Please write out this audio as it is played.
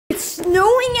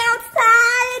snowing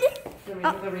outside. Do you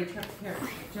want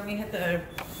me to hit the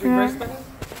reverse button?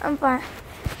 I'm fine.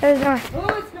 There's no.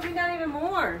 Oh, it's coming down even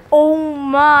more. Oh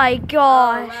my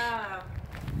gosh. Oh, wow.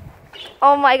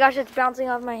 Oh my gosh, it's bouncing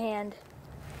off my hand.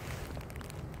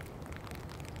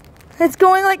 It's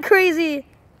going like crazy.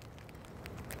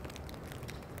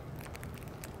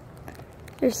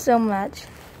 There's so much.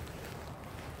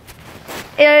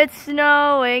 It's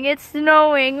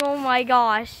snowing, oh my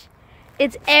gosh.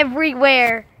 It's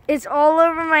everywhere. It's all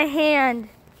over my hand.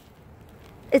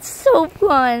 It's so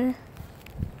fun.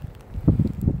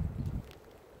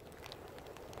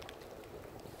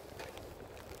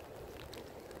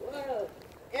 Whoa.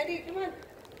 Andy, come on.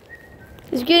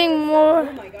 It's getting more.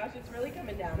 Oh my gosh, it's really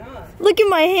coming down, huh? Look at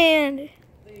my hand.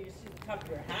 So you just cup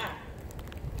your hat.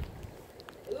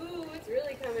 Ooh, it's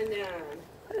really coming down.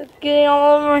 It's getting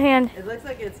all over my hand. It looks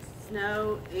like it's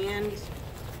snow and...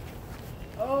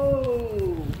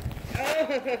 Oh!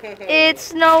 It's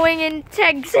snowing in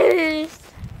Texas.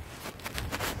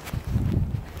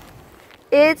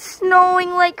 It's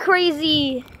snowing like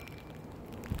crazy.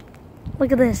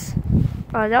 Look at this.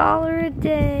 $1 a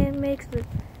day makes it.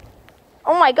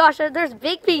 Oh my gosh, there's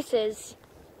big pieces.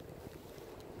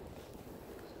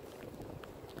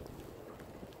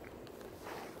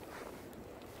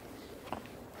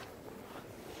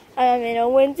 I'm in a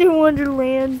winter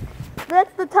wonderland.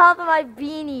 That's the top of my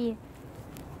beanie.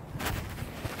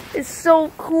 It's so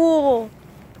cool.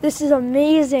 This is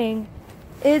amazing.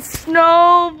 It's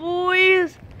snow,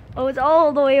 boys. Oh, it's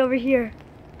all the way over here.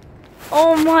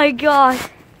 Oh my gosh.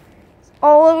 It's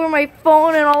all over my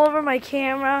phone and all over my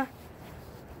camera.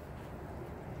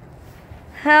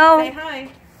 Say hi.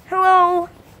 Hello.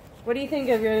 What do you think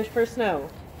of your first snow?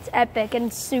 It's epic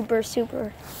and super,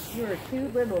 super. You were too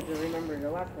little to remember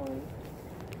your last one.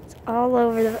 It's all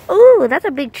over the. Ooh, that's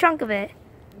a big chunk of it.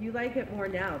 You like it more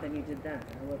now than you did then.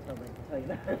 I will tell you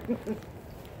that.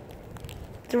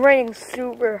 It's raining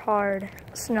super hard.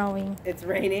 Snowing. It's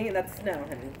raining? That's snow,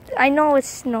 honey. I know it's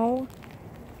snow.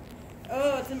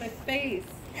 Oh, it's in my face.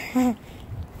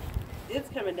 It's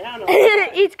coming down a lot.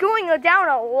 It's going down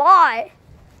a lot.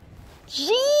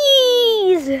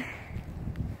 Jeez.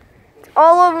 It's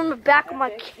all over the back of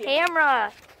my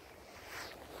camera.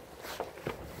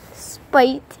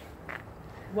 Spite.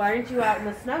 Why aren't you out in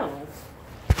the snow?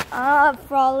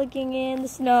 Frolicking in the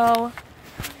snow.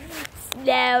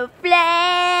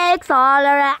 Snowflakes all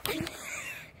around.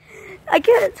 I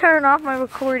can't turn off my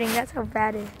recording. That's how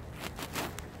bad it is.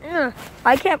 Ugh.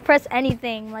 I can't press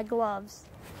anything. My gloves.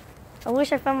 I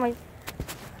wish I brought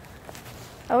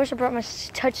my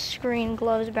touch screen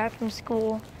gloves back from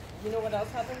school. You know what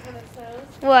else happens when it snows?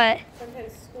 What?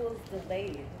 Sometimes school is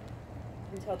delayed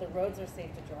until the roads are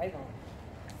safe to drive on.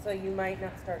 So you might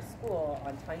not start school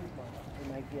on time tomorrow. It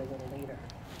might be a little later.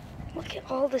 Look at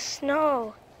all the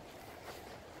snow.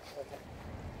 Okay.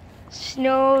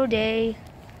 Snow day.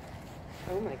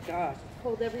 Oh my gosh, it's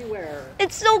cold everywhere.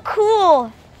 It's so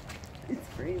cool. It's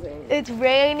freezing. It's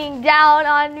raining down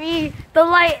on me. The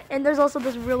light, and there's also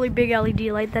this really big LED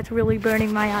light that's really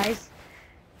burning my eyes.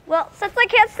 Well, since I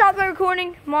can't stop my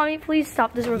recording, Mommy, please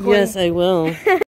stop this recording. Yes, I will.